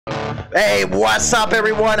Hey, what's up,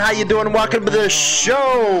 everyone? How you doing? Welcome to the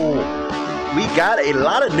show. We got a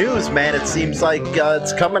lot of news, man. It seems like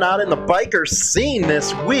it's coming out in the biker scene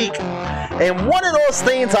this week. And one of those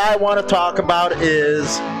things I want to talk about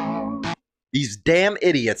is these damn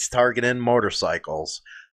idiots targeting motorcycles.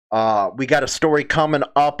 We got a story coming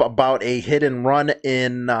up about a hit and run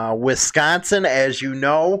in Wisconsin. As you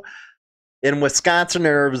know, in Wisconsin,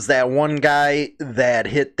 there was that one guy that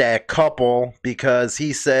hit that couple because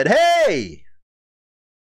he said, hey,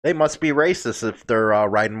 they must be racist if they're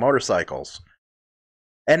riding motorcycles.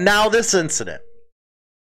 And now this incident.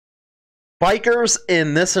 Bikers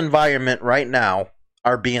in this environment right now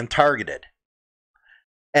are being targeted.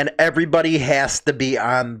 And everybody has to be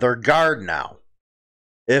on their guard now.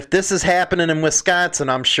 If this is happening in Wisconsin,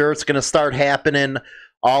 I'm sure it's going to start happening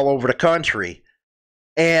all over the country.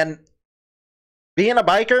 And being a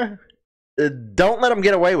biker, don't let them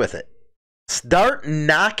get away with it. Start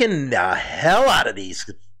knocking the hell out of these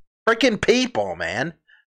freaking people, man.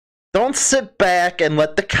 Don't sit back and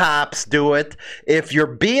let the cops do it. If you're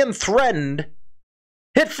being threatened,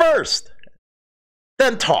 hit first.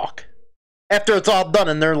 Then talk. After it's all done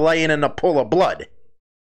and they're laying in a pool of blood.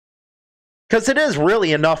 Because it is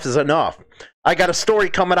really enough is enough. I got a story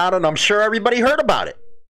coming out and I'm sure everybody heard about it.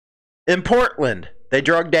 In Portland, they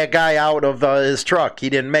drugged that guy out of his truck. He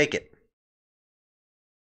didn't make it.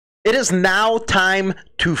 It is now time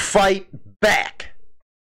to fight back.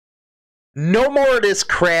 No more of this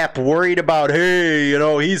crap worried about, hey, you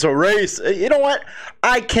know, he's a race. You know what?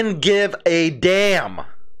 I can give a damn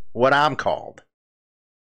what I'm called.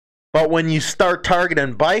 But when you start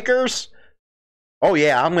targeting bikers, oh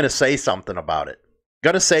yeah, I'm going to say something about it.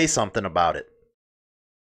 Going to say something about it.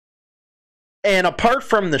 And apart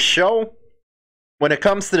from the show, when it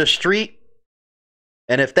comes to the street,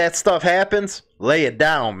 and if that stuff happens, lay it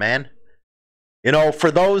down, man. You know,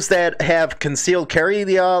 for those that have concealed carry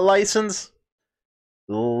license,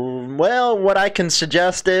 well, what I can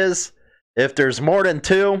suggest is, if there's more than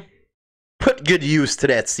two, put good use to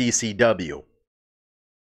that CCW.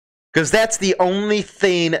 Because that's the only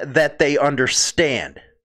thing that they understand,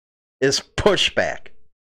 is pushback.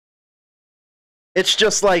 It's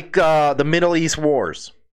just like the Middle East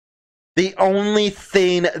wars. The only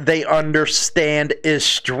thing they understand is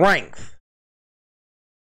strength.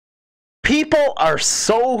 People are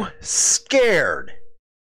so scared.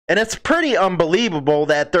 And it's pretty unbelievable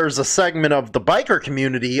that there's a segment of the biker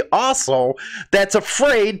community also that's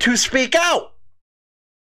afraid to speak out.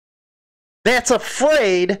 That's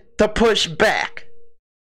afraid to push back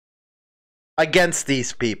against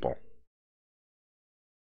these people.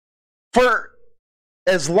 For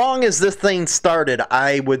as long as this thing started,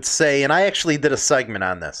 I would say, and I actually did a segment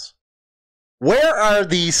on this, where are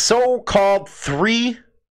these so-called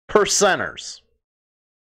 3%ers?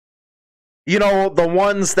 You know, the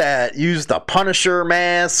ones that use the Punisher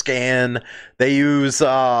mask and they use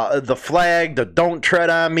the flag, the Don't Tread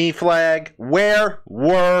on Me flag. Where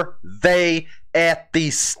were they at the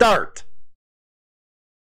start?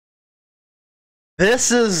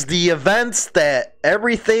 This is the events that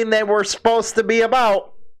everything that we're supposed to be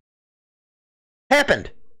about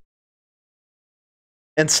happened.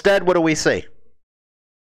 Instead, what do we see?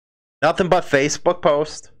 Nothing but Facebook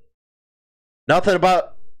posts. Nothing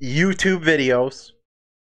about YouTube videos.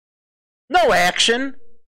 No action.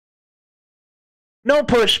 No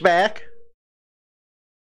pushback.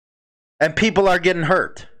 And people are getting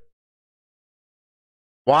hurt.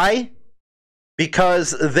 Why?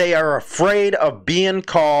 Because they are afraid of being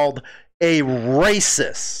called a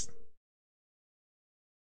racist.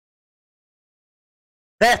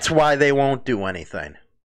 That's why they won't do anything.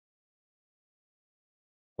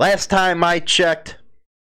 Last time I checked,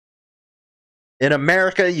 in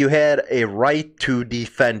America, you had a right to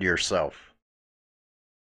defend yourself.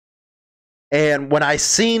 And when I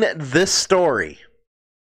seen this story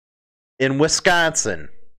in Wisconsin,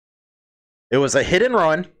 it was a hit and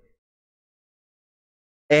run.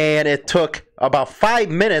 And it took about 5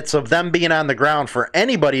 minutes of them being on the ground for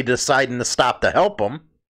anybody deciding to stop to help them.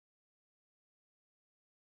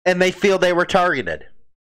 And they feel they were targeted.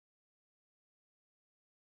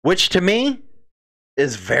 Which to me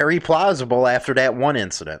is very plausible after that one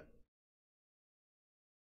incident.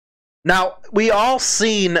 Now, we all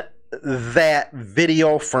seen that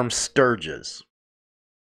video from Sturgis.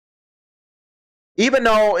 Even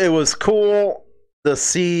though it was cool to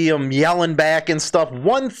see him yelling back and stuff,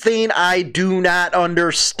 one thing I do not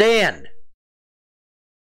understand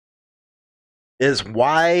is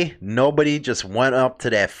why nobody just went up to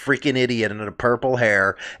that freaking idiot in the purple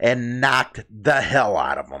hair and knocked the hell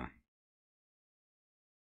out of him.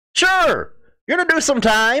 Sure, You're going to do some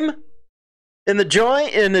time in the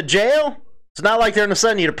jail. It's not like they're going to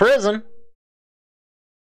send you to prison.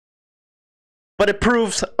 But it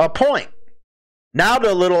proves a point. Now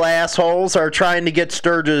the little assholes are trying to get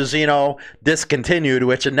Sturgis, discontinued,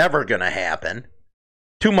 which is never going to happen.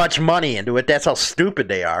 Too much money into it. That's how stupid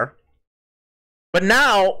they are. But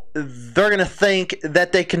now they're going to think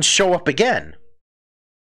that they can show up again.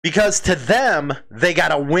 Because to them, they got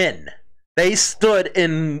to win. They stood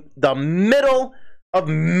in the middle of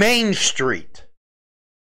Main Street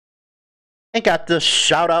and got to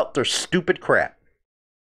shout out their stupid crap.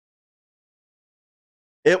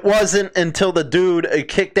 It wasn't until the dude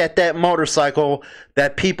kicked at that motorcycle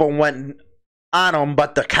that people went on him,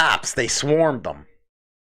 but the cops, they swarmed them.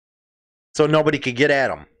 So nobody could get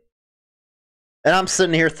at him. And I'm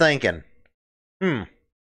sitting here thinking, there's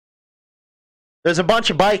a bunch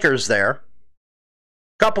of bikers there.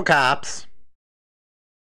 Couple cops.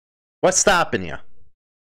 What's stopping you?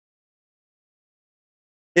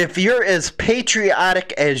 If you're as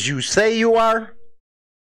patriotic as you say you are,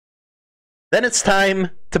 then it's time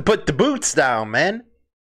to put the boots down, man.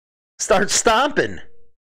 Start stomping.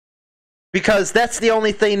 Because that's the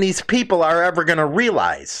only thing these people are ever going to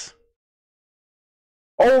realize.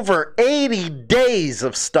 Over 80 days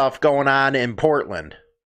of stuff going on in Portland.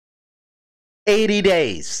 80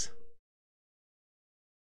 days.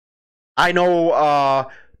 I know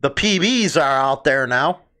the PBs are out there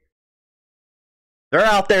now. They're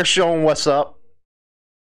out there showing what's up.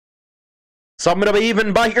 Some of the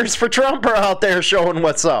even bikers for Trump are out there showing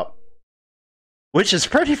what's up. Which is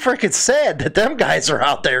pretty freaking sad that them guys are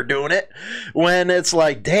out there doing it. When it's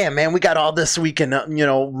like, damn, man, we got all this we can,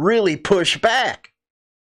 really push back.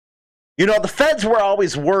 The feds were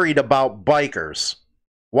always worried about bikers.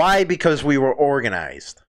 Why? Because we were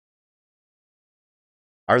organized.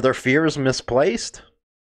 Are their fears misplaced?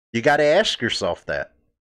 You got to ask yourself that.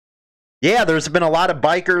 Yeah, there's been a lot of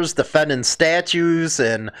bikers defending statues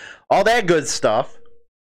and all that good stuff.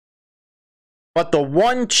 But the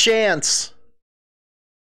one chance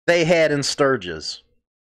they had in Sturgis,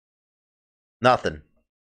 nothing.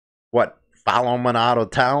 What, follow them out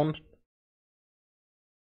of town?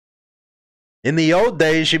 In the old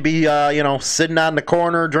days, you'd be, sitting on the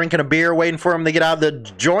corner, drinking a beer, waiting for them to get out of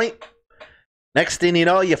the joint. Next thing you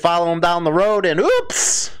know, you follow them down the road and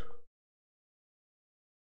oops!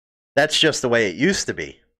 That's just the way it used to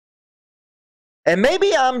be. And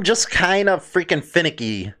maybe I'm just kind of freaking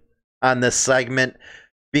finicky on this segment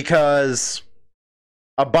because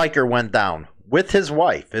a biker went down with his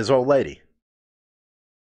wife, his old lady.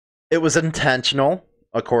 It was intentional,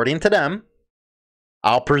 according to them.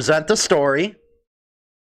 I'll present the story.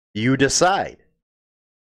 You decide.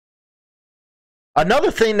 Another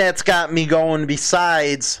thing that's got me going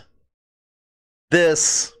besides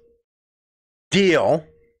this deal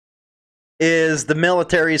is the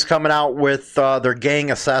military's coming out with their gang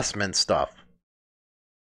assessment stuff,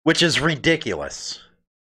 which is ridiculous.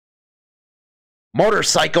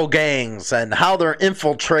 Motorcycle gangs and how they're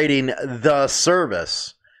infiltrating the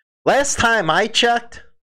service. Last time I checked,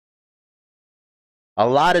 a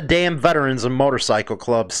lot of damn veterans and motorcycle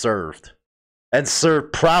clubs served. And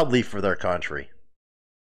served proudly for their country.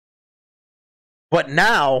 But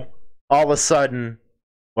now, all of a sudden,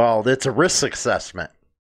 well, it's a risk assessment.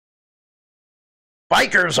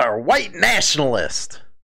 Bikers are white nationalists.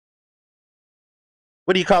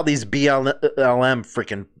 What do you call these BLM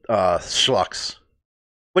freaking schlucks?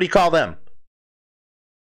 What do you call them?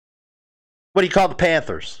 What do you call the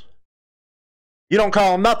Panthers? You don't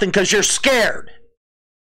call them nothing because you're scared.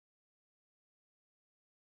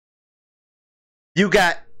 You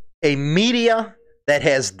got a media that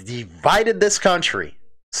has divided this country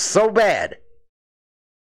so bad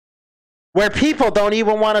where people don't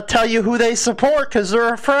even want to tell you who they support because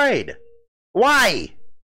they're afraid. Why?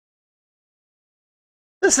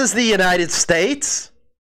 This is the United States.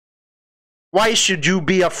 Why should you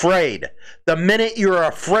be afraid? The minute you're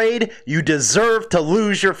afraid, you deserve to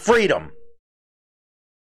lose your freedom.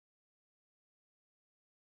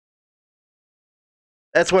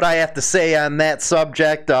 That's what I have to say on that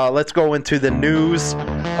subject. Let's go into the news.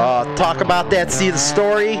 Talk about that, see the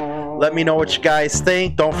story. Let me know what you guys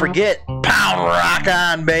think. Don't forget, pound rock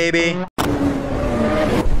on, baby.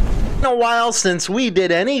 It's been a while since we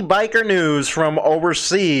did any biker news from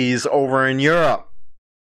overseas over in Europe.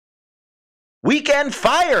 Weekend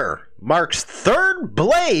Fire marks third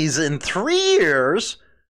blaze in 3 years,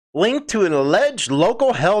 linked to an alleged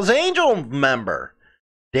local Hells Angel member,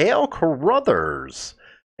 Dale Carruthers.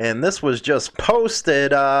 And this was just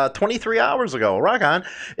posted 23 hours ago. Rock on.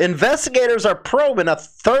 Investigators are probing a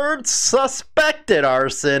third suspected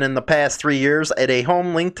arson in the past 3 years at a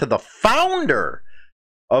home linked to the founder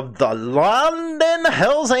of the London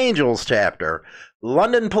Hells Angels chapter.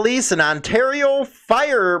 London Police and Ontario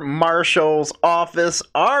Fire Marshal's Office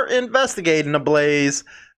are investigating a blaze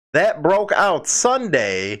that broke out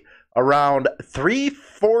Sunday around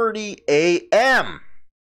 3:40 a.m.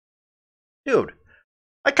 Dude,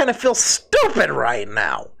 I kind of feel stupid right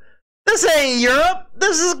now. This ain't Europe.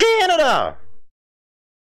 This is Canada.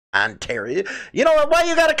 Ontario. You know why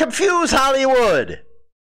you gotta confuse Hollywood?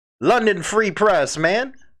 London Free Press,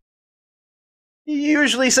 man. You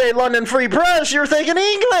usually say London Free Press, you're thinking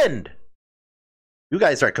England. You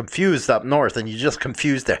guys are confused up north, and you just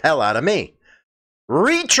confused the hell out of me.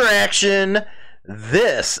 Retraction.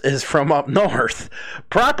 This is from up north.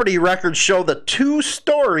 Property records show the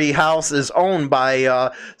two-story house is owned by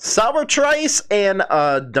Salvatrice and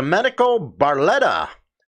Domenico Barletta.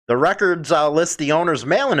 The records list the owner's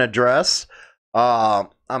mailing address. I'm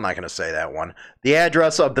not going to say that one. The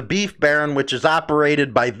address of the Beef Baron, which is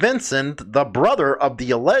operated by Vincent, the brother of the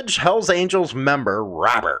alleged Hells Angels member,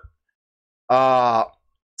 Robert.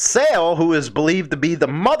 Sale, who is believed to be the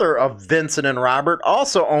mother of Vincent and Robert,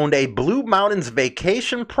 also owned a Blue Mountains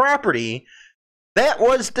vacation property that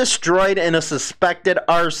was destroyed in a suspected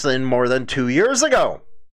arson more than 2 years ago.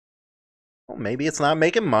 Well, maybe it's not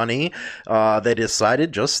making money. They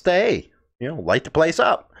decided just stay, light the place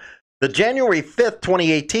up. The January 5th,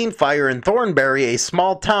 2018 fire in Thornbury, a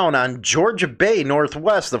small town on Georgia Bay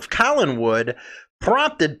northwest of Collinwood,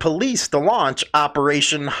 prompted police to launch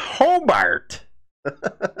Operation Hobart.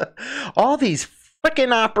 All these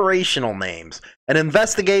freaking operational names. An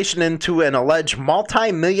investigation into an alleged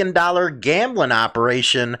multi-million-dollar gambling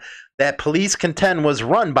operation that police contend was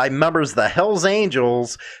run by members of the Hells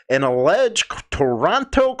Angels, an alleged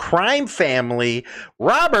Toronto crime family.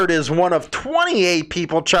 Robert is one of 28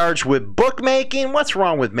 people charged with bookmaking. What's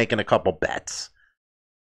wrong with making a couple bets?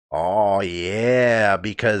 Oh, yeah,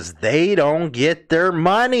 because they don't get their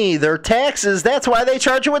money, their taxes. That's why they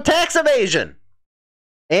charge you with tax evasion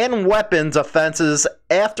and weapons offenses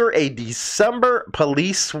after a December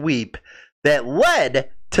police sweep that led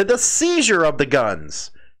to the seizure of the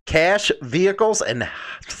guns, cash, vehicles, and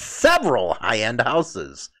several high-end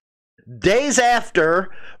houses. Days after,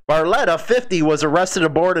 Barletta, 50, was arrested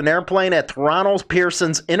aboard an airplane at Toronto's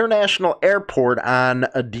Pearson's International Airport on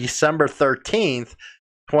December 13th,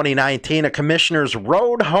 2019. A commissioner's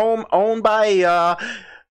road home owned by,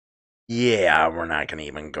 yeah, we're not going to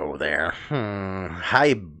even go there.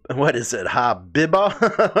 What is it?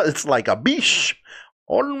 Habiba? It's like a bish.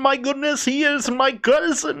 Oh my goodness, he is my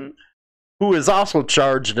cousin. Who is also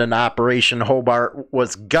charged in Operation Hobart,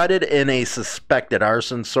 was gutted in a suspected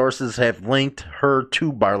arson. Sources have linked her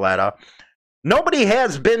to Barletta. Nobody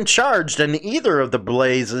has been charged in either of the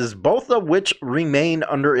blazes, both of which remain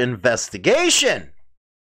under investigation.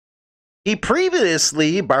 He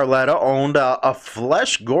previously, Barletta, owned a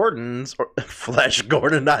Flesh Gordon's,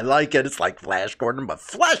 I like it. It's like Flash Gordon, but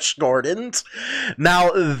Flesh Gordon's.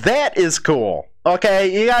 Now, that is cool.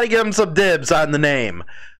 Okay, you got to give him some dibs on the name.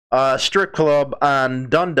 Strip club on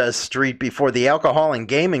Dundas Street before the Alcohol and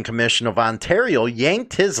Gaming Commission of Ontario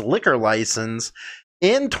yanked his liquor license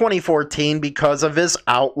in 2014 because of his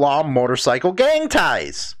outlaw motorcycle gang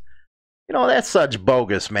ties. That's such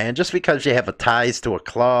bogus, man. Just because you have a ties to a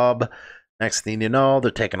club, next thing you know, they're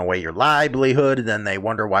taking away your livelihood, and then they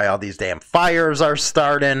wonder why all these damn fires are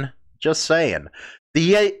starting. Just saying.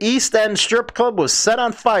 The East End Strip Club was set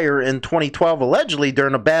on fire in 2012, allegedly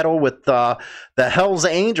during a battle with the Hells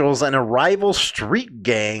Angels and a rival street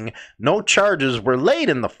gang. No charges were laid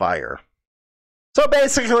in the fire. So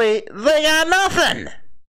basically, they got nothing.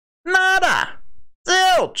 Nada.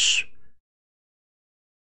 Zilch.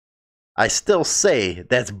 I still say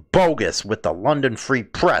that's bogus with the London Free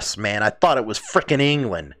Press, man. I thought it was frickin'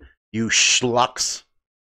 England, you schlucks.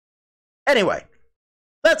 Anyway.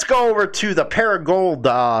 Let's go over to the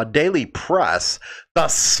Paragold Daily Press. The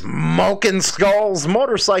Smoking Skulls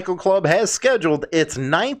Motorcycle Club has scheduled its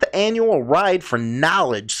 9th annual Ride for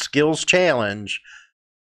Knowledge Skills Challenge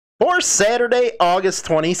for Saturday, August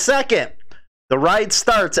 22nd. The ride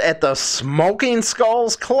starts at the Smoking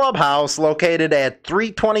Skulls Clubhouse located at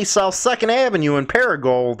 320 South 2nd Avenue in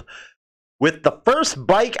Paragold. With the first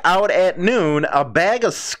bike out at noon, a bag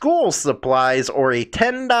of school supplies or a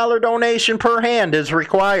 $10 donation per hand is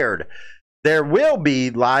required. There will be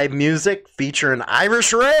live music featuring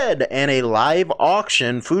Irish Red and a live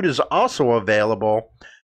auction. Food is also available.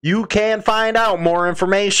 You can find out more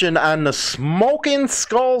information on the Smoking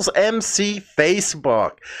Skulls MC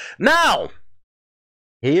Facebook. Now,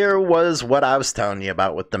 here was what I was telling you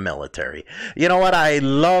about with the military. You know what? I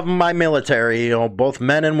love my military. You know, both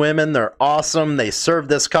men and women, they're awesome. They serve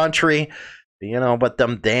this country. You know, but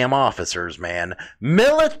them damn officers, man.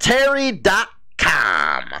 Military.com.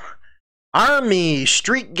 Army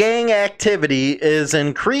street gang activity is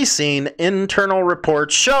increasing, internal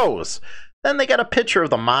report shows. Then they got a picture of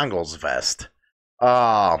the Mongols vest.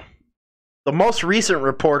 The most recent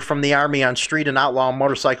report from the Army on street and outlaw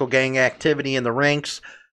motorcycle gang activity in the ranks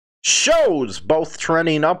shows both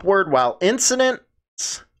trending upward while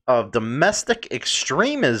incidents of domestic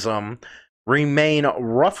extremism remain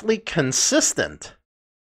roughly consistent.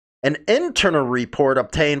 An internal report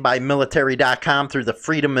obtained by military.com through the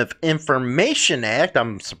Freedom of Information Act,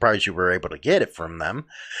 I'm surprised you were able to get it from them,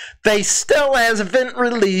 they still haven't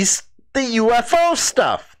released the UFO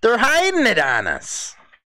stuff. They're hiding it on us.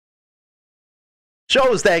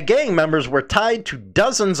 Shows that gang members were tied to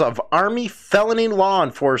dozens of Army felony law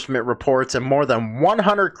enforcement reports and more than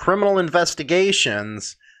 100 criminal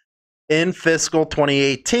investigations in fiscal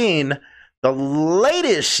 2018, the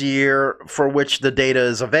latest year for which the data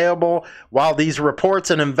is available. While these reports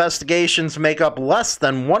and investigations make up less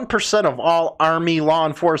than 1% of all Army law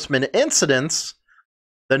enforcement incidents,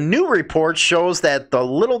 the new report shows that the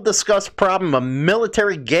little discussed problem of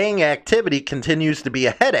military gang activity continues to be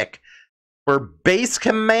a headache for base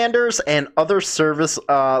commanders and other service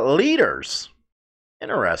leaders.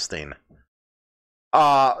 Interesting.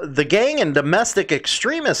 The gang and domestic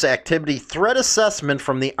extremist activity threat assessment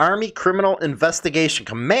from the Army Criminal Investigation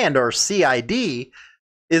Command, or CID,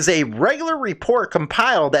 is a regular report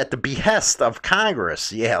compiled at the behest of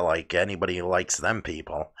Congress. Yeah, like anybody who likes them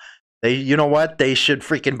people. You know what? They should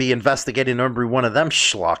freaking be investigating every one of them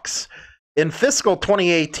schlucks. In fiscal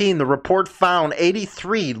 2018, the report found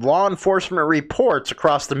 83 law enforcement reports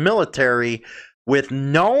across the military with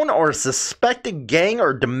known or suspected gang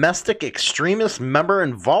or domestic extremist member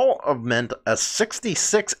involvement, a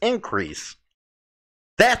 66 increase.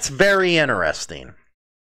 That's very interesting.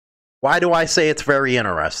 Why do I say it's very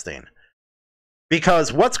interesting?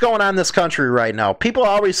 Because what's going on in this country right now? People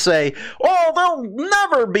always say, oh, there'll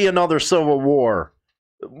never be another civil war.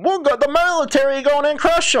 The military going in and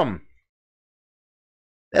crush them.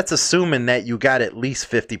 That's assuming that you got at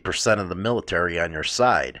least 50% of the military on your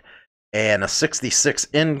side. And a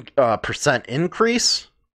 66% increase?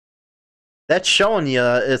 That's showing you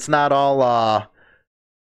it's not all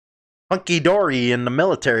hunky-dory in the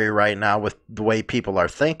military right now with the way people are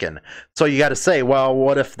thinking. So you got to say, well,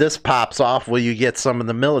 what if this pops off? Will you get some of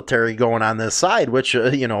the military going on this side? Which,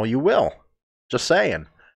 you know, you will. Just saying.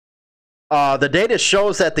 The data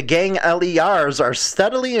shows that the gang LERs are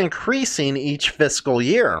steadily increasing each fiscal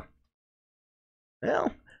year.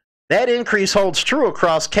 Well, that increase holds true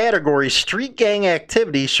across categories. Street gang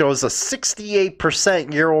activity shows a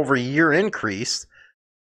 68% year-over-year increase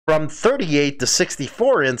from 38 to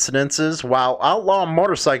 64 incidences, while outlaw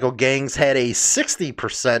motorcycle gangs had a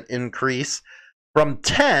 60% increase from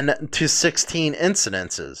 10 to 16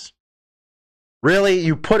 incidences. Really?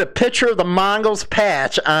 You put a picture of the Mongols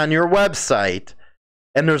patch on your website,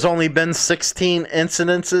 and there's only been 16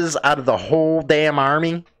 incidences out of the whole damn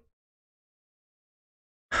army?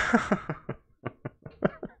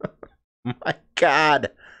 My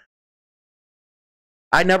God.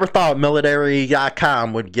 I never thought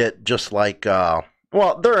military.com would get just like,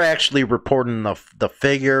 well, they're actually reporting the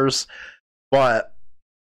figures, but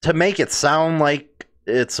to make it sound like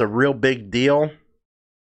it's a real big deal,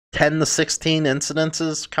 10 to 16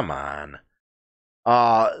 incidences? Come on.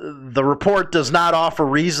 The report does not offer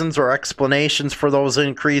reasons or explanations for those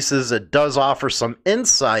increases. It does offer some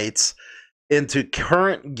insights into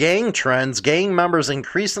current gang trends. Gang members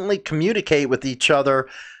increasingly communicate with each other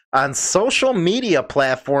on social media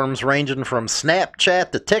platforms ranging from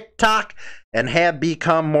Snapchat to TikTok and have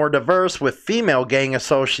become more diverse, with female gang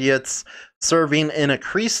associates serving in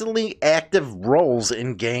increasingly active roles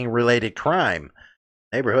in gang-related crime.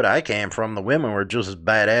 Neighborhood I came from, the women were just as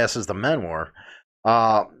badass as the men were.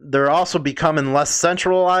 They're also becoming less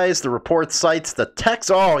centralized. The report cites the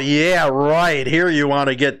Texas... Oh, yeah, right. Here you want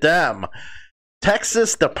to get them.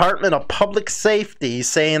 Texas Department of Public Safety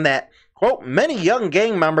saying that, quote, many young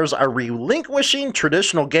gang members are relinquishing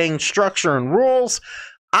traditional gang structure and rules,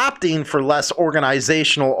 opting for less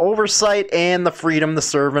organizational oversight and the freedom to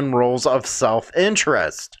serve in roles of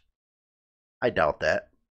self-interest. I doubt that.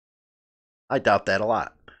 I doubt that a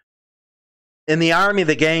lot. In the Army,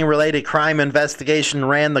 the gang-related crime investigation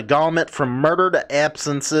ran the gamut from murder to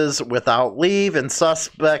absences without leave. In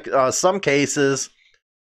some cases,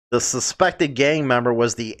 The suspected gang member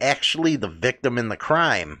was actually the victim in the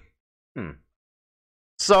crime.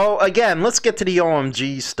 So again, let's get to the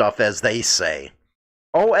OMG stuff, as they say.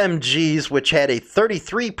 OMGs, which had a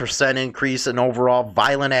 33% increase in overall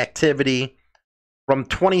violent activity from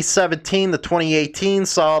 2017 to 2018,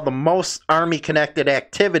 saw the most Army-connected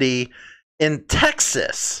activity in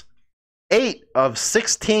Texas. 8 of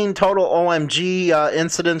 16 total OMG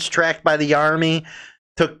incidents tracked by the Army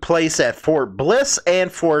took place at Fort Bliss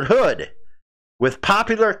and Fort Hood, with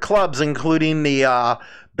popular clubs including the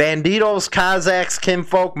Banditos, Cossacks,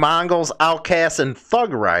 Kinfolk, Mongols, Outcasts, and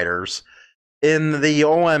Thug Riders. In the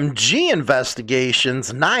OMG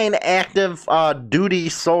investigations, 9 active duty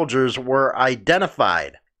soldiers were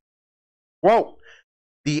identified. Quote,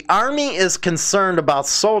 the Army is concerned about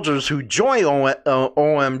soldiers who join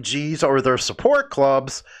OMGs or their support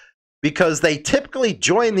clubs because they typically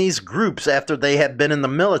join these groups after they have been in the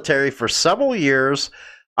military for several years,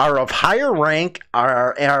 are of higher rank,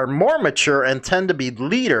 are more mature, and tend to be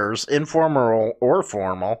leaders, informal or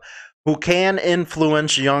formal, who can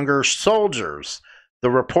influence younger soldiers. The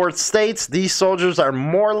report states these soldiers are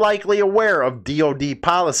more likely aware of DoD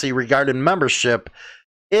policy regarding membership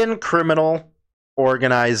in criminal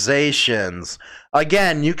organizations.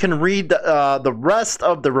 Again, you can read the rest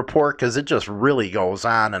of the report because it just really goes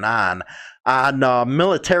on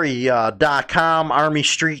military.com. Army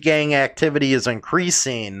street gang activity is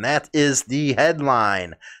increasing. That is the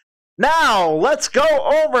headline. Now, let's go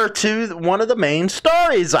over to one of the main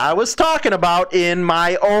stories I was talking about in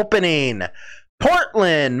my opening.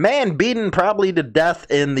 Portland, man beaten probably to death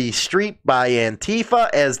in the street by Antifa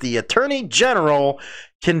as the Attorney General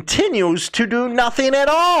continues to do nothing at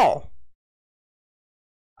all.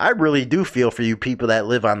 I really do feel for you people that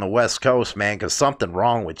live on the West Coast, man, because something's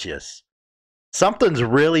wrong with you. Something's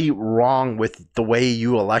really wrong with the way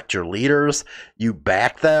you elect your leaders. You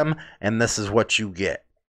back them, and this is what you get.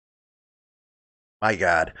 My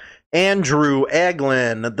God. Andrew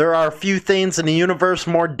Aglin, there are few things in the universe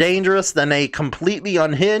more dangerous than a completely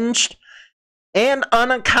unhinged and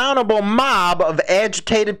unaccountable mob of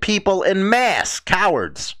agitated people en masse.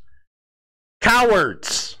 Cowards.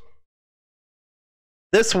 Cowards.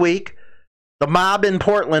 This week, the mob in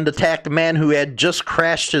Portland attacked a man who had just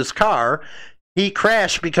crashed his car. He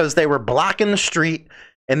crashed because they were blocking the street,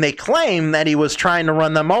 and they claim that he was trying to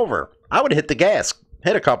run them over. I would hit the gas,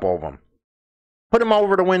 hit a couple of them. Put him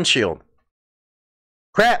over the windshield.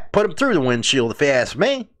 Crap, put him through the windshield if you ask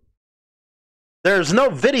me. There's no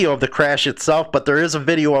video of the crash itself, but there is a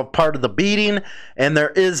video of part of the beating, and there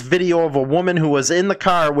is video of a woman who was in the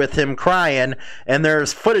car with him crying, and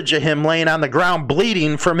there's footage of him laying on the ground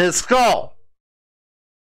bleeding from his skull.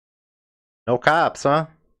 No cops, huh?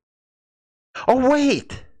 Oh,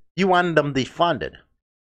 wait. You wanted them defunded.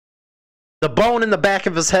 The bone in the back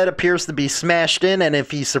of his head appears to be smashed in, and if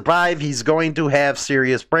he survives, he's going to have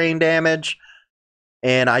serious brain damage.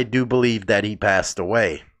 And I do believe that he passed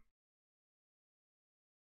away.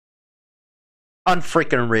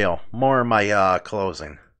 Unfreaking real. More of my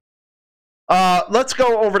closing. Let's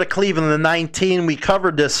go over to Cleveland in 19. We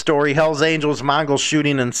covered this story. Hells Angels, Mongol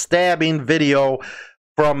shooting and stabbing video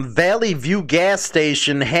from Valley View gas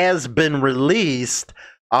station has been released.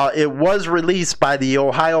 It was released by the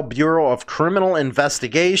Ohio Bureau of Criminal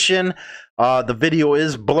Investigation. The video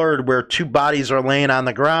is blurred where 2 bodies are laying on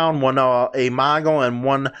the ground, one a Mongol and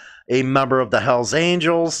one a member of the Hells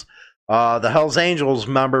Angels. The Hells Angels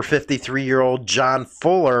member, 53-year-old John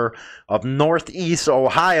Fuller of Northeast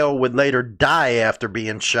Ohio, would later die after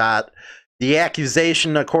being shot. The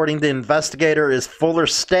accusation, according to the investigator, is Fuller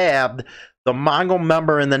stabbed the Mongol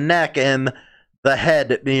member in the neck and the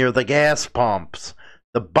head near the gas pumps.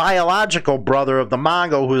 The biological brother of the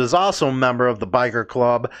Mongol, who is also a member of the biker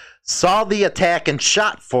club, saw the attack and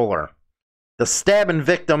shot Fuller. The stabbing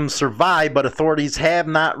victim survived, but authorities have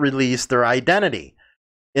not released their identity.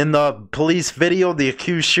 In the police video, the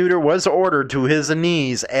accused shooter was ordered to his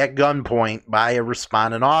knees at gunpoint by a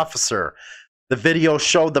responding officer. The video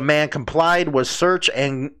showed the man complied with search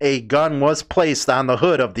and a gun was placed on the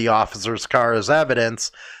hood of the officer's car as evidence.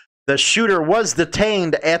 The shooter was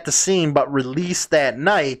detained at the scene but released that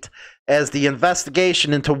night as the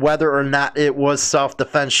investigation into whether or not it was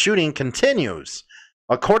self-defense shooting continues.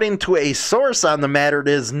 According to a source on the matter, it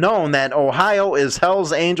is known that Ohio is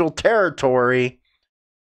Hells Angel territory.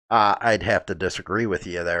 I'd have to disagree with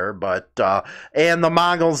you there, but and the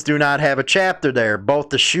Mongols do not have a chapter there. Both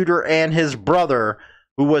the shooter and his brother,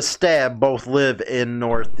 who was stabbed, both live in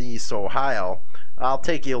Northeast Ohio. I'll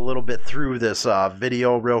take you a little bit through this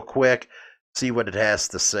video real quick, see what it has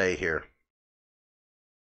to say here.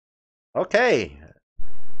 Okay,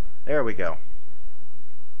 there we go.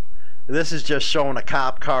 This is just showing a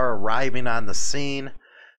cop car arriving on the scene.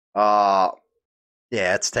 Yeah,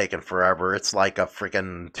 it's taking forever. It's like a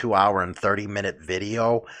freaking 2-hour and 30-minute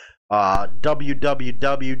video.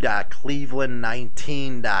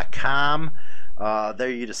 www.cleveland19.com. There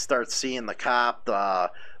you just start seeing the cop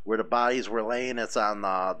where the bodies were laying. It's on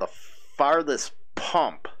the farthest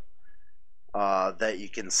pump that you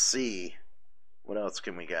can see. What else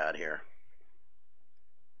can we got here?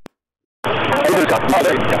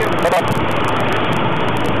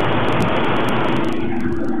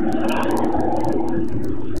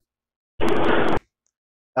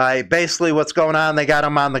 Basically what's going on, they got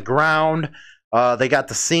them on the ground. They got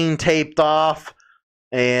the scene taped off,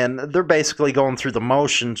 and they're basically going through the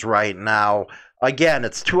motions right now. Again,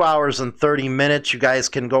 it's 2 hours and 30 minutes. You guys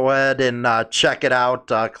can go ahead and check it out,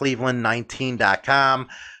 cleveland19.com.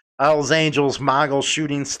 Hells Angels, Mongols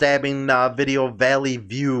shooting, stabbing video, Valley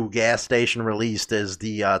View gas station released is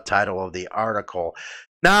the title of the article.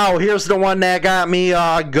 Now, here's the one that got me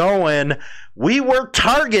going. We were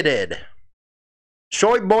targeted.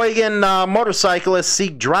 Sheboygan motorcyclists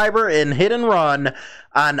seek driver in hit and run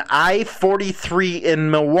on I-43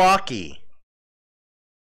 in Milwaukee.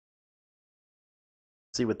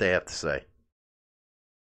 See what they have to say.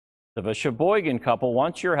 Of a Sheboygan couple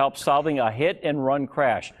wants your help solving a hit-and-run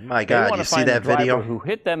crash. My God, you see that video? Who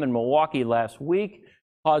hit them in Milwaukee last week,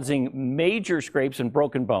 causing major scrapes and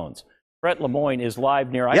broken bones. Brett Lemoyne is live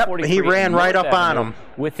near I-43. Yep, he ran right up on him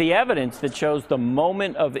with the evidence that shows the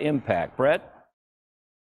moment of impact. Brett?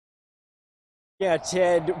 Yeah,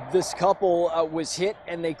 Ted, this couple was hit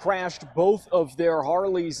and they crashed both of their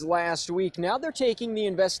Harleys last week. Now they're taking the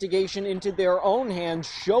investigation into their own hands,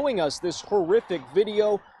 showing us this horrific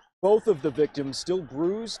video. Both of the victims still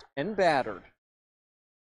bruised and battered.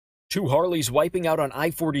 Two Harleys wiping out on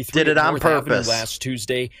I-43 did it on North purpose Avenue last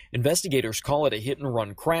Tuesday. Investigators call it a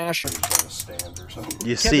hit-and-run crash.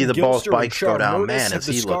 You see the both bikes go down. Man, is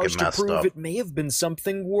he looking messed up. It may have been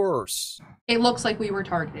something worse. It looks like we were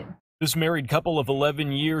targeted. This married couple of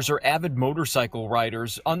 11 years are avid motorcycle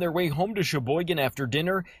riders. On their way home to Sheboygan after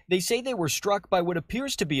dinner, they say they were struck by what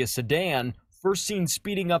appears to be a sedan, first seen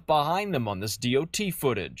speeding up behind them on this DOT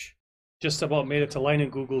footage. Just about made it to Line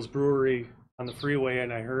and Google's brewery on the freeway,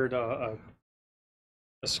 and I heard a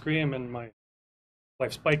scream, and my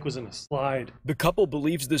wife's bike was in a slide. The couple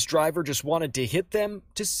believes this driver just wanted to hit them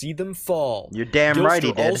to see them fall. You're damn right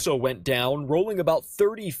he did. Also went down, rolling about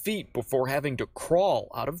 30 feet before having to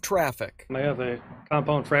crawl out of traffic. I have a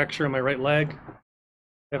compound fracture in my right leg.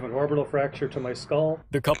 I have an orbital fracture to my skull.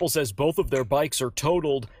 The couple says both of their bikes are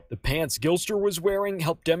totaled. The pants Gilster was wearing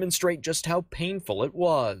helped demonstrate just how painful it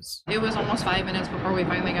was. It was almost 5 minutes before we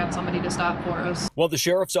finally got somebody to stop for us. While the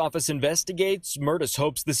sheriff's office investigates, Murtis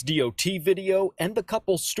hopes this DOT video and the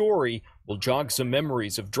couple's story will jog some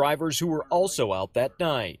memories of drivers who were also out that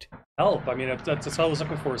night. Help. I mean, that's all I was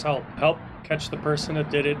looking for, is help. Help catch the person that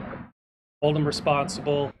did it, hold them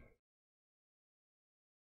responsible.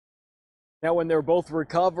 Now, when they're both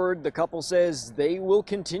recovered, the couple says they will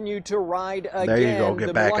continue to ride again. There you go,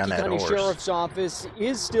 get back on that Milwaukee County Sheriff's Office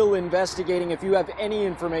is still investigating. If you have any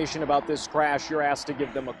information about this crash, you're asked to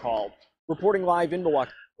give them a call. Reporting live in Milwaukee.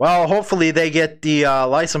 Well, hopefully they get the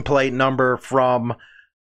license plate number from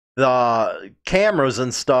the cameras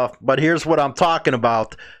and stuff, but here's what I'm talking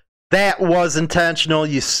about. That was intentional.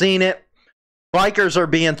 You've seen it. Bikers are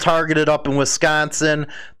being targeted up in Wisconsin.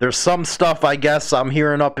 There's some stuff, I guess, I'm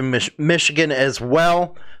hearing up in Michigan as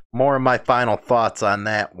well. More of my final thoughts on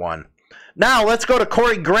that one. Now, let's go to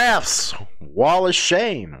Kory Graffs' Wall of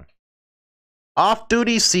Shame.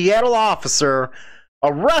 Off-duty Seattle officer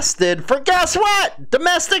arrested for, guess what?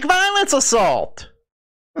 Domestic violence assault.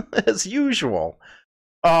 As usual.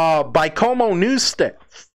 By Como News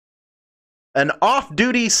staff. An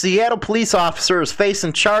off-duty Seattle police officer is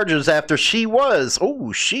facing charges after she was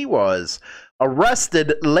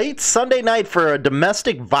arrested late Sunday night for a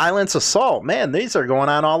domestic violence assault. Man, these are going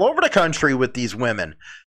on all over the country with these women.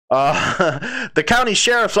 The county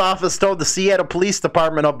sheriff's office told the Seattle Police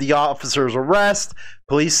Department of the officer's arrest.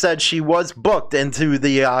 Police said she was booked into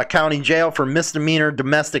the county jail for misdemeanor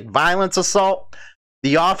domestic violence assault.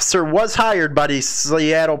 The officer was hired by the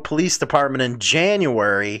Seattle Police Department in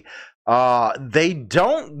January. They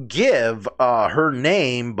don't give her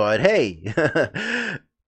name, but hey,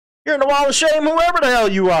 you're in the Wall of Shame, whoever the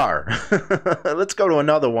hell you are. Let's go to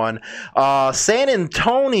another one. San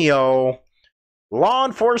Antonio law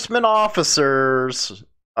enforcement officers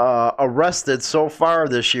arrested so far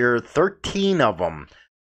this year, 13 of them.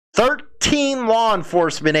 13 law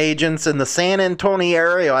enforcement agents in the San Antonio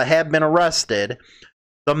area have been arrested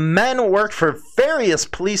The men worked for various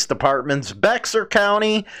police departments, Bexar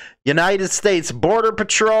County, United States Border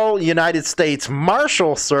Patrol, United States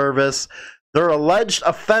Marshal Service. Their alleged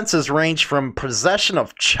offenses range from possession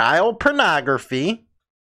of child pornography,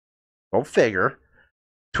 go figure,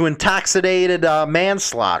 to intoxicated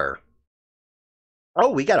manslaughter.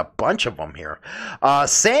 Oh, we got a bunch of them here.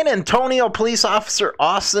 San Antonio police officer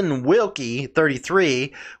Austin Wilkie,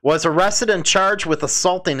 33, was arrested and charged with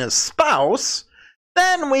assaulting his spouse.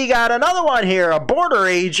 Then we got another one here. A border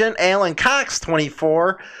agent, Alan Cox,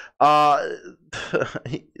 24,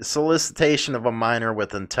 solicitation of a minor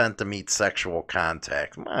with intent to meet sexual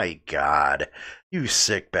contact. My God, you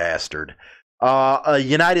sick bastard. A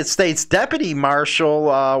United States deputy marshal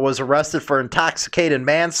was arrested for intoxicated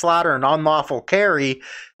manslaughter and unlawful carry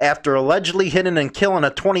after allegedly hitting and killing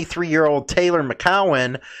a 23-year-old Taylor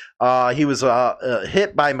McCowan. He was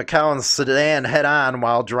hit by McCowan's sedan head-on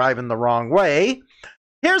while driving the wrong way.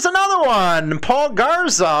 Here's another one. Paul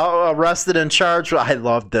Garza arrested and charged. I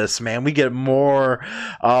love this, man. We get more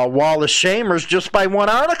wall of shamers just by one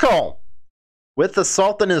article. With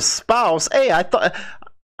assaulting his spouse. Hey, I thought...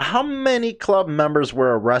 How many club members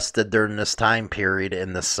were arrested during this time period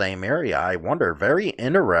in the same area? I wonder. Very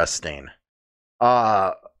interesting.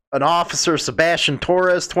 An officer, Sebastian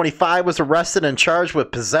Torres, 25, was arrested and charged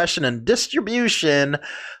with possession and distribution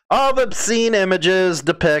of obscene images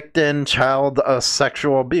depicting child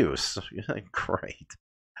sexual abuse. Great.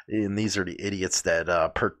 And these are the idiots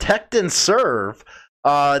that protect and serve.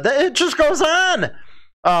 It just goes on.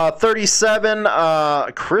 37,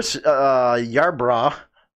 Chris Yarbrough,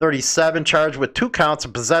 37, charged with 2 counts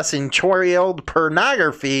of possessing child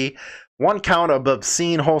pornography, 1 count of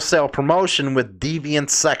obscene wholesale promotion with deviant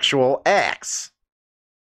sexual acts.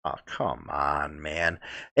 Oh, come on, man.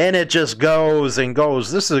 And it just goes and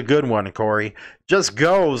goes. This is a good one, Kory. Just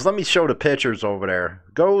goes. Let me show the pictures over there.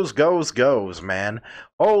 Goes, man.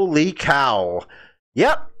 Holy cow.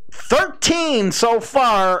 Yep. 13 so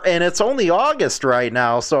far, and it's only August right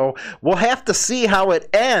now, so we'll have to see how it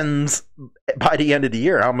ends by the end of the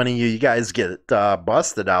year. How many of you guys get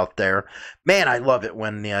busted out there? Man, I love it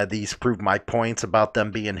when these prove my points about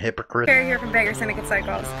them being hypocrites. Kory here from Bagger Syndicate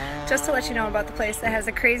Cycles. Just to let you know about the place that has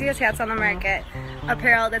the craziest hats on the market.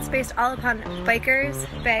 Apparel that's based all upon bikers,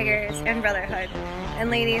 baggers, and brotherhood. And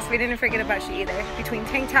ladies, we didn't forget about you either. Between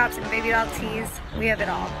tank tops and baby doll tees, we have it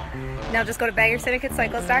all. Now just go to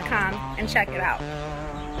baggersyndicatecycles.com and check it out.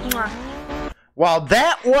 Mwah. Well,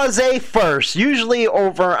 that was a first. Usually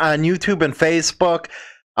over on YouTube and Facebook,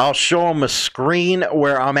 I'll show them a screen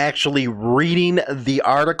where I'm actually reading the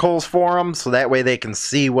articles for them, so that way they can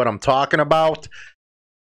see what I'm talking about.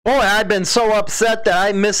 Boy, I've been so upset that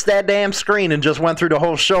I missed that damn screen and just went through the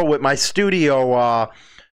whole show with my studio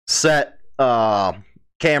set,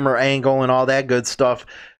 camera angle and all that good stuff.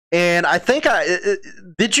 And I think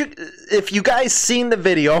if you guys seen the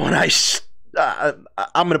video, and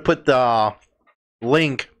I'm going to put the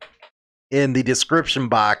link in the description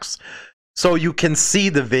box so you can see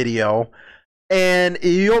the video, and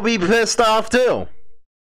you'll be pissed off too.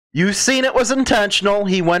 You seen it was intentional.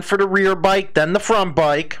 He went for the rear bike, then the front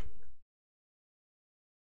bike.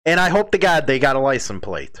 And I hope to God they got a license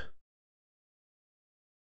plate.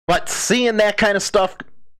 But seeing that kind of stuff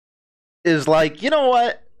is like, you know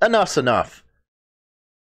what? Enough's enough.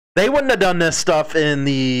 They wouldn't have done this stuff in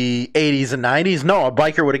the 80s and 90s. No, a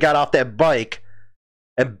biker would have got off that bike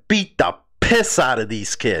and beat the piss out of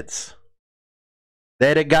these kids.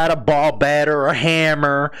 They'd have got a ball bat or a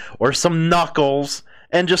hammer or some knuckles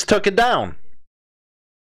and just took it down.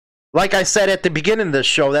 Like I said at the beginning of this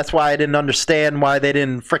show, that's why I didn't understand why they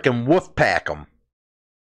didn't frickin' wolf pack them.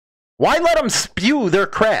 Why let them spew their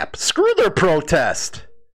crap? Screw their protest.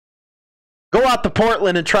 Go out to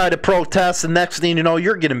Portland and try to protest, and next thing you know,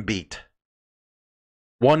 you're getting beat.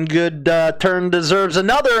 One good turn deserves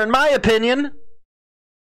another, in my opinion.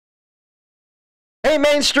 Hey,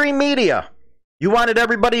 mainstream media. You wanted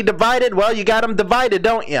everybody divided? Well, you got them divided,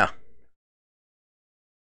 don't you?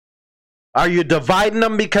 Are you dividing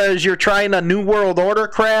them because you're trying a New World Order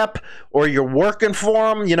crap, or you're working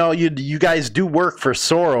for them? You know, you guys do work for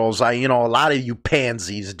Soros. A lot of you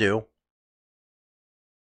pansies do.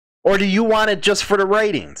 Or do you want it just for the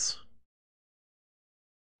ratings?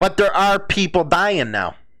 But there are people dying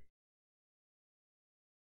now.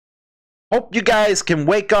 Hope you guys can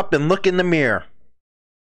wake up and look in the mirror.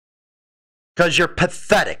 Because you're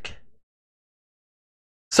pathetic.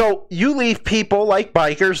 So you leave people like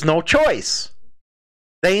bikers no choice.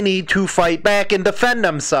 They need to fight back and defend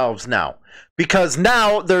themselves now. Because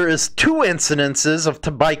now there is 2 incidences of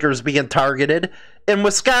bikers being targeted in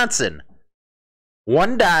Wisconsin.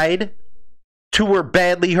 One died, Two were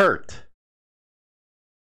badly hurt.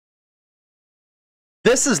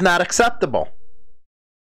 This is not acceptable.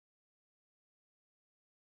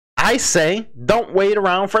 I say, don't wait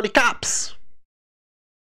around for the cops.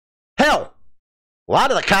 Hell, a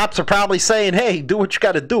lot of the cops are probably saying, hey, do what you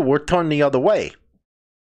got to do. We're turning the other way.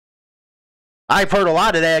 I've heard a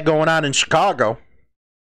lot of that going on in Chicago.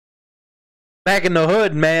 Back in the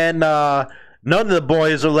hood, man, none of the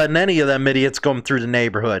boys are letting any of them idiots come through the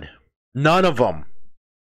neighborhood. None of them.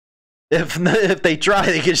 If they try,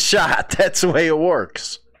 they get shot. That's the way it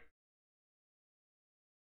works.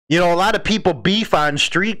 You know, a lot of people beef on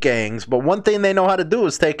street gangs, but one thing they know how to do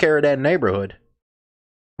is take care of that neighborhood.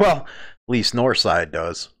 Well, at least North Side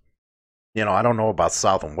does. You know, I don't know about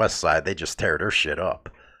South and West Side. They just tear their shit up.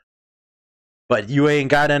 But you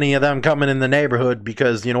ain't got any of them coming in the neighborhood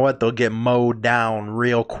because, you know what, they'll get mowed down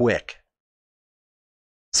real quick.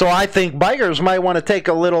 So I think bikers might want to take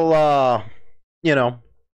a little, you know,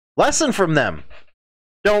 lesson from them.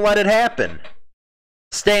 Don't let it happen.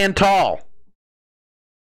 Stand tall.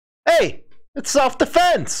 Hey, it's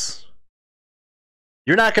self-defense.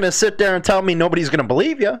 You're not going to sit there and tell me nobody's going to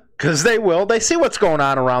believe you, because they will. They see what's going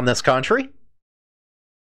on around this country.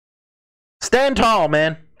 Stand tall,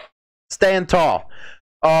 man. Stand tall.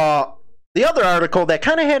 The other article that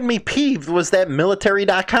kind of had me peeved was that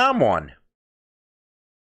military.com one.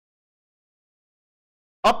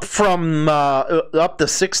 Up to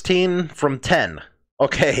 16 from 10.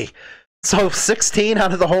 Okay, so 16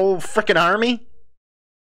 out of the whole freaking army?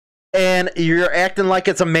 And you're acting like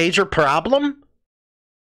it's a major problem?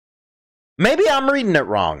 Maybe I'm reading it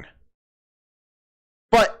wrong.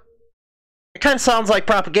 But it kind of sounds like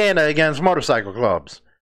propaganda against motorcycle clubs.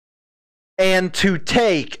 And to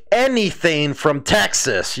take anything from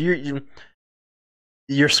Texas,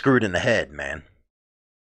 you're screwed in the head, man.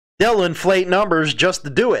 They'll inflate numbers just to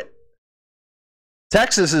do it.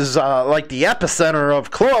 Texas is like the epicenter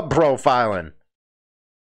of club profiling.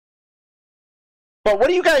 But what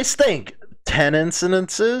do you guys think? 10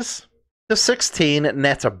 incidences to 16, and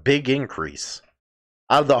that's a big increase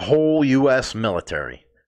out of the whole U.S. military.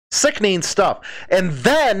 Sickening stuff. And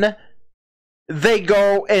then they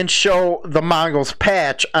go and show the Mongols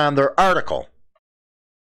patch on their article.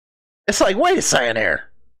 It's like, wait a second here.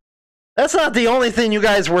 That's not the only thing you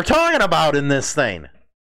guys were talking about in this thing.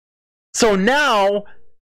 So now,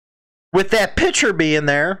 with that picture being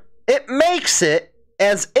there, it makes it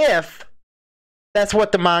as if that's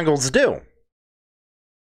what the Mongols do.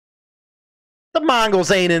 The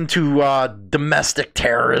Mongols ain't into domestic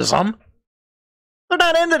terrorism. They're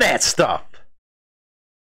not into that stuff.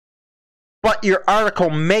 But your article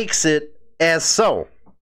makes it as so.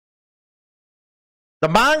 The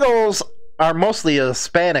Mongols are mostly a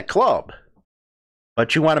Hispanic club.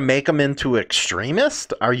 But you want to make them into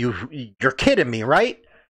extremists? You're kidding me, right?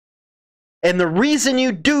 And the reason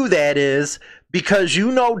you do that is because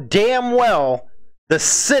you know damn well the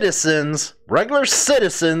citizens, regular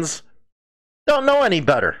citizens, don't know any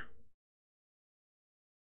better.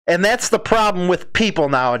 And that's the problem with people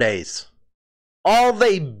nowadays. All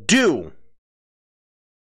they do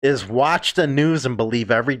is watch the news and believe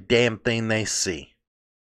every damn thing they see.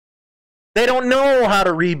 They don't know how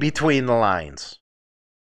to read between the lines.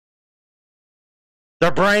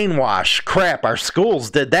 They're brainwashed. Crap, our schools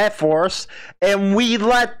did that for us, and we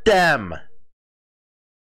let them.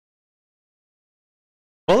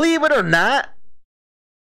 Believe it or not,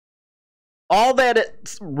 all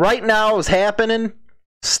that right now is happening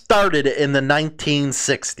started in the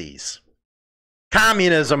 1960s.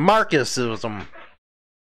 Communism, Marxism,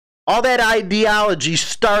 all that ideology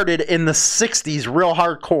started in the 60s real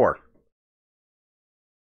hardcore.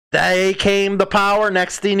 They came to power.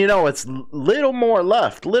 Next thing you know, it's little more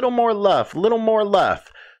left, little more left, little more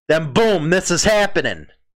left. Then boom, this is happening.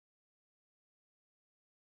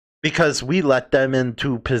 Because we let them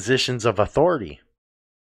into positions of authority.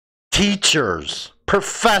 Teachers,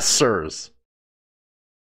 professors.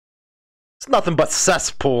 It's nothing but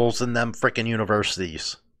cesspools in them freaking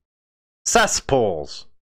universities. Cesspools.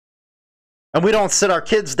 And we don't sit our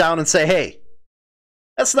kids down and say, hey,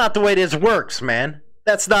 that's not the way this works, man.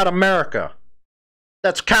 That's not America.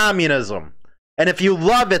 That's communism. And if you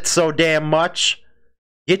love it so damn much,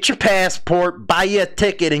 get your passport, buy you a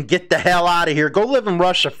ticket, and get the hell out of here. Go live in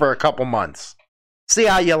Russia for a couple months. See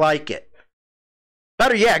how you like it.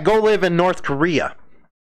 Better yet, go live in North Korea,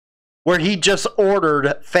 where he just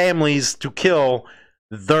ordered families to kill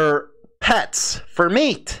their pets for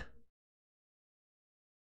meat.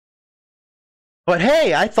 But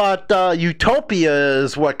hey, I thought utopia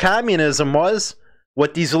is what communism was.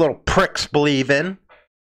 What these little pricks believe in.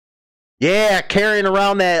 Yeah, carrying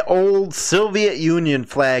around that old Soviet Union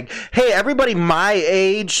flag. Hey, everybody my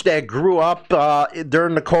age that grew up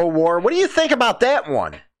during the Cold War, what do you think about that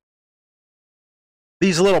one?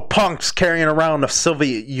 These little punks carrying around a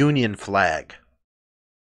Soviet Union flag.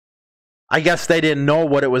 I guess they didn't know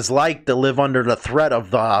what it was like to live under the threat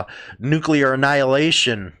of nuclear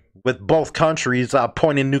annihilation with both countries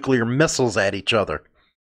pointing nuclear missiles at each other.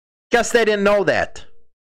 Guess they didn't know that.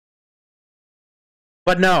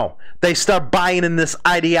 But no, they start buying in this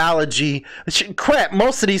ideology. Crap,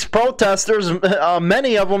 most of these protesters,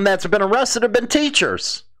 many of them that's been arrested have been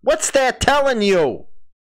teachers. What's that telling you?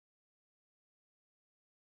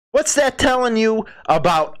 What's that telling you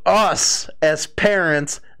about us as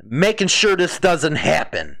parents making sure this doesn't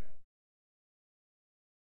happen?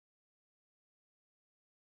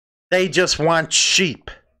 They just want sheep.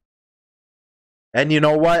 And you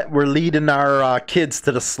know what? We're leading our kids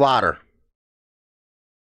to the slaughter.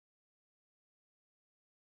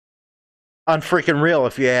 Unfreaking real,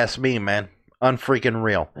 if you ask me, man. Unfreaking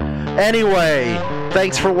real. Anyway,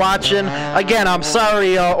 thanks for watching. Again, I'm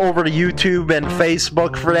sorry over to YouTube and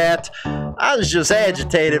Facebook for that. I was just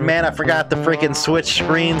agitated, man. I forgot to freaking switch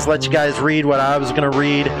screens, let you guys read what I was going to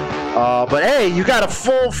read. But hey, you got a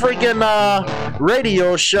full freaking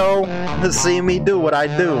radio show to see me do what I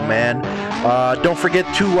do, man. Don't forget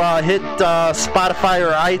to hit Spotify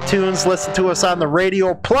or iTunes. Listen to us on the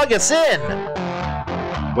radio. Plug us in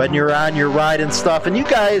when you're on your ride and stuff. And you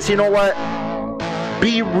guys, you know what?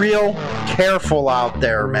 Be real careful out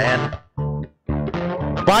there, man.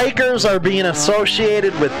 Bikers are being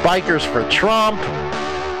associated with Bikers for Trump,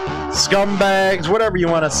 scumbags, whatever you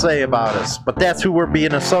want to say about us. But that's who we're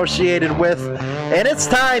being associated with. And it's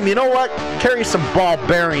time, you know what? Carry some ball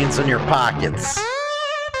bearings in your pockets.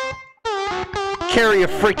 Carry a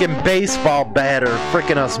freaking baseball bat or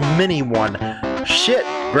freaking a mini one. Shit,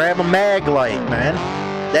 grab a mag light, man.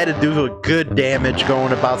 That'd do a good damage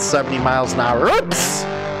going about 70 miles an hour. Oops!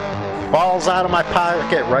 Falls out of my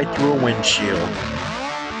pocket right through a windshield.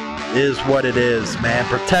 Is what it is, man.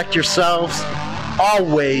 Protect yourselves.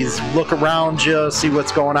 Always look around you, see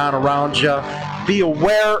what's going on around you. Be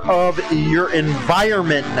aware of your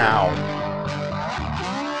environment now.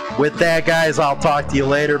 With that, guys, I'll talk to you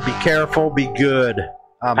later. Be careful, be good.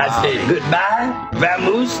 I say goodbye,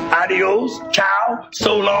 vamoose, adios, ciao,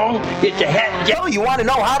 so long, get your hat. Yo, you want to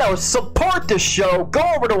know how to support the show? Go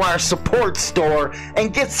over to our support store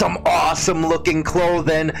and get some awesome looking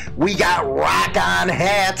clothing. We got rock-on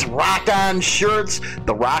hats, rock-on shirts.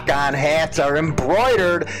 The rock-on hats are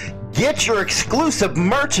embroidered. Get your exclusive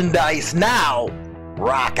merchandise now.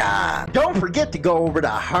 Rock on. Don't forget to go over to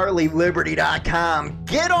HarleyLiberty.com.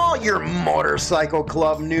 Get all your motorcycle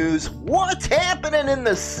club news. What's happening in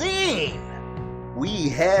the scene? We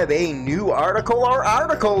have a new article or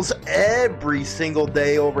articles every single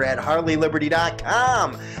day over at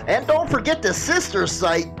HarleyLiberty.com. And don't forget the sister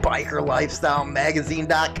site,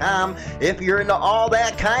 BikerLifestyleMagazine.com. If you're into all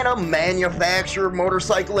that kind of manufacturer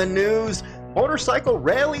motorcycle and news, motorcycle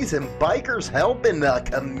rallies, and bikers helping the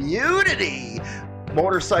community.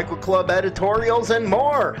 Motorcycle club editorials and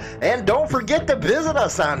more. And don't forget to visit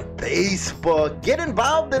us on Facebook. Get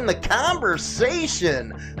involved in the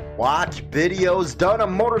conversation. Watch videos done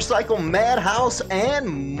on Motorcycle Madhouse and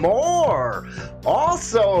more.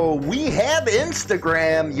 Also, we have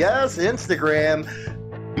Instagram. Yes, Instagram.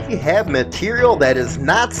 We have material that is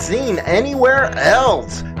not seen anywhere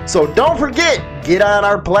else. So don't forget, get on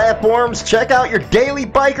our platforms, check out your daily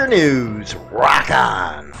biker news. Rock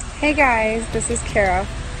on! Hey guys, this is Kara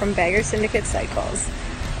from Bagger Syndicate Cycles.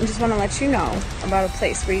 I just want to let you know about a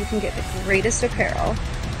place where you can get the greatest apparel,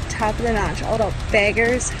 top of the notch, all about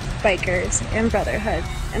baggers, bikers, and brotherhood.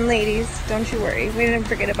 And ladies, don't you worry, we didn't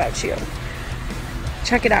forget about you.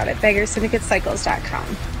 Check it out at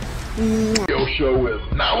BaggerSyndicateCycles.com. Radio show is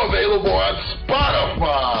now available on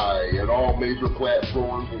Spotify and all major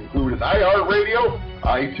platforms, including iHeartRadio,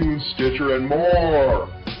 iTunes, Stitcher, and more.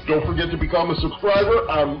 Don't forget to become a subscriber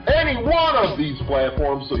on any one of these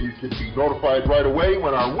platforms so you can be notified right away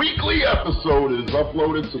when our weekly episode is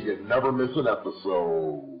uploaded so you never miss an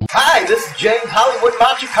episode. Hi, this is James Hollywood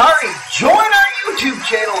Machikari. Join our YouTube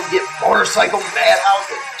channel and get Motorcycle Madhouse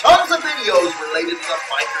and tons of videos related to the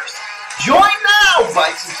bikers. Join now by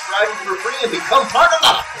subscribing for free and become part of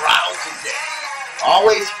the Throttle today.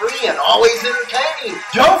 Always free and always entertaining.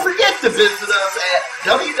 Don't forget to visit us at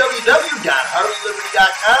www.throttle.com.